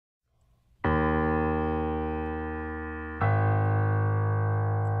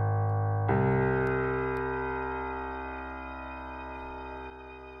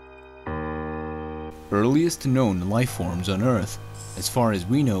earliest known life forms on Earth, as far as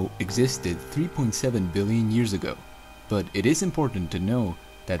we know, existed 3.7 billion years ago. But it is important to know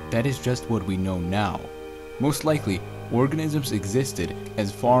that that is just what we know now. Most likely, organisms existed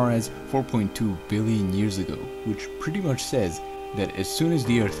as far as 4.2 billion years ago, which pretty much says that as soon as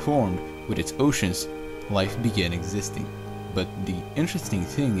the Earth formed with its oceans, life began existing. But the interesting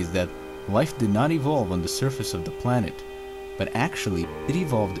thing is that life did not evolve on the surface of the planet, but actually it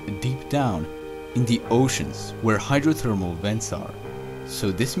evolved deep down in the oceans where hydrothermal vents are.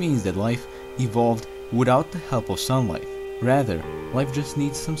 So this means that life evolved without the help of sunlight. Rather, life just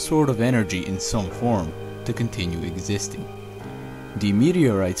needs some sort of energy in some form to continue existing. The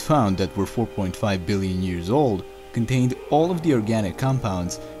meteorites found that were 4.5 billion years old contained all of the organic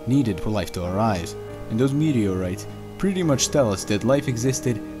compounds needed for life to arise, and those meteorites pretty much tell us that life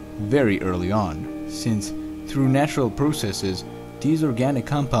existed very early on, since through natural processes, these organic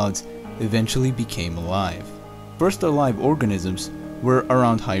compounds eventually became alive. First alive organisms were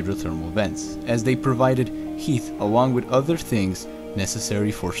around hydrothermal vents, as they provided heat along with other things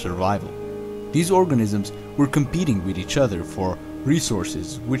necessary for survival. These organisms were competing with each other for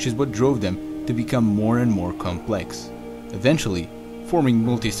resources, which is what drove them to become more and more complex, eventually forming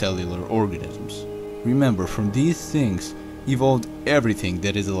multicellular organisms. Remember, from these things evolved everything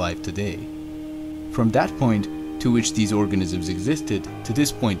that is alive today. From that point to which these organisms existed to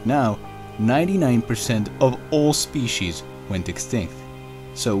this point now, 99% of all species went extinct.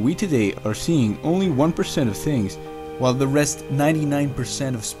 So we today are seeing only 1% of things, while the rest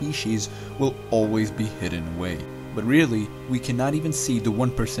 99% of species will always be hidden away. But really, we cannot even see the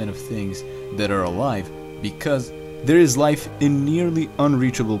 1% of things that are alive because there is life in nearly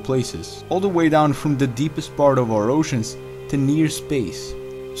unreachable places, all the way down from the deepest part of our oceans to near space.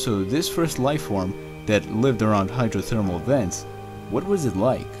 So this first life form that lived around hydrothermal vents, what was it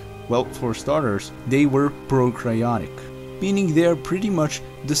like? Well, for starters, they were prokaryotic, meaning they are pretty much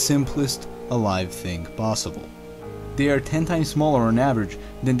the simplest alive thing possible. They are 10 times smaller on average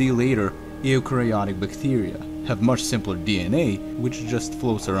than the later eukaryotic bacteria, have much simpler DNA, which just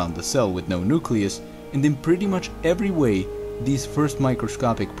floats around the cell with no nucleus, and in pretty much every way, these first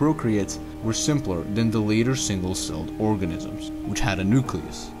microscopic prokaryotes were simpler than the later single-celled organisms, which had a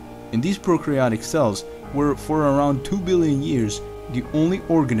nucleus. And these prokaryotic cells were, for around 2 billion years, the only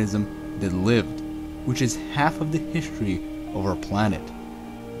organism that lived, which is half of the history of our planet.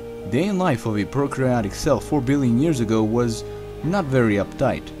 Day in life of a prokaryotic cell 4 billion years ago was not very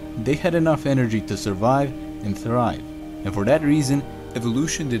uptight. They had enough energy to survive and thrive, and for that reason,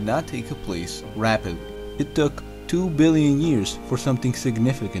 evolution did not take place rapidly. It took 2 billion years for something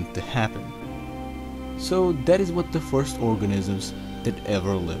significant to happen. So that is what the first organisms that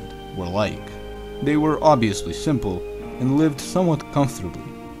ever lived were like. They were obviously simple and lived somewhat comfortably,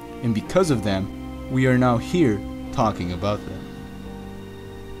 and because of them, we are now here talking about them.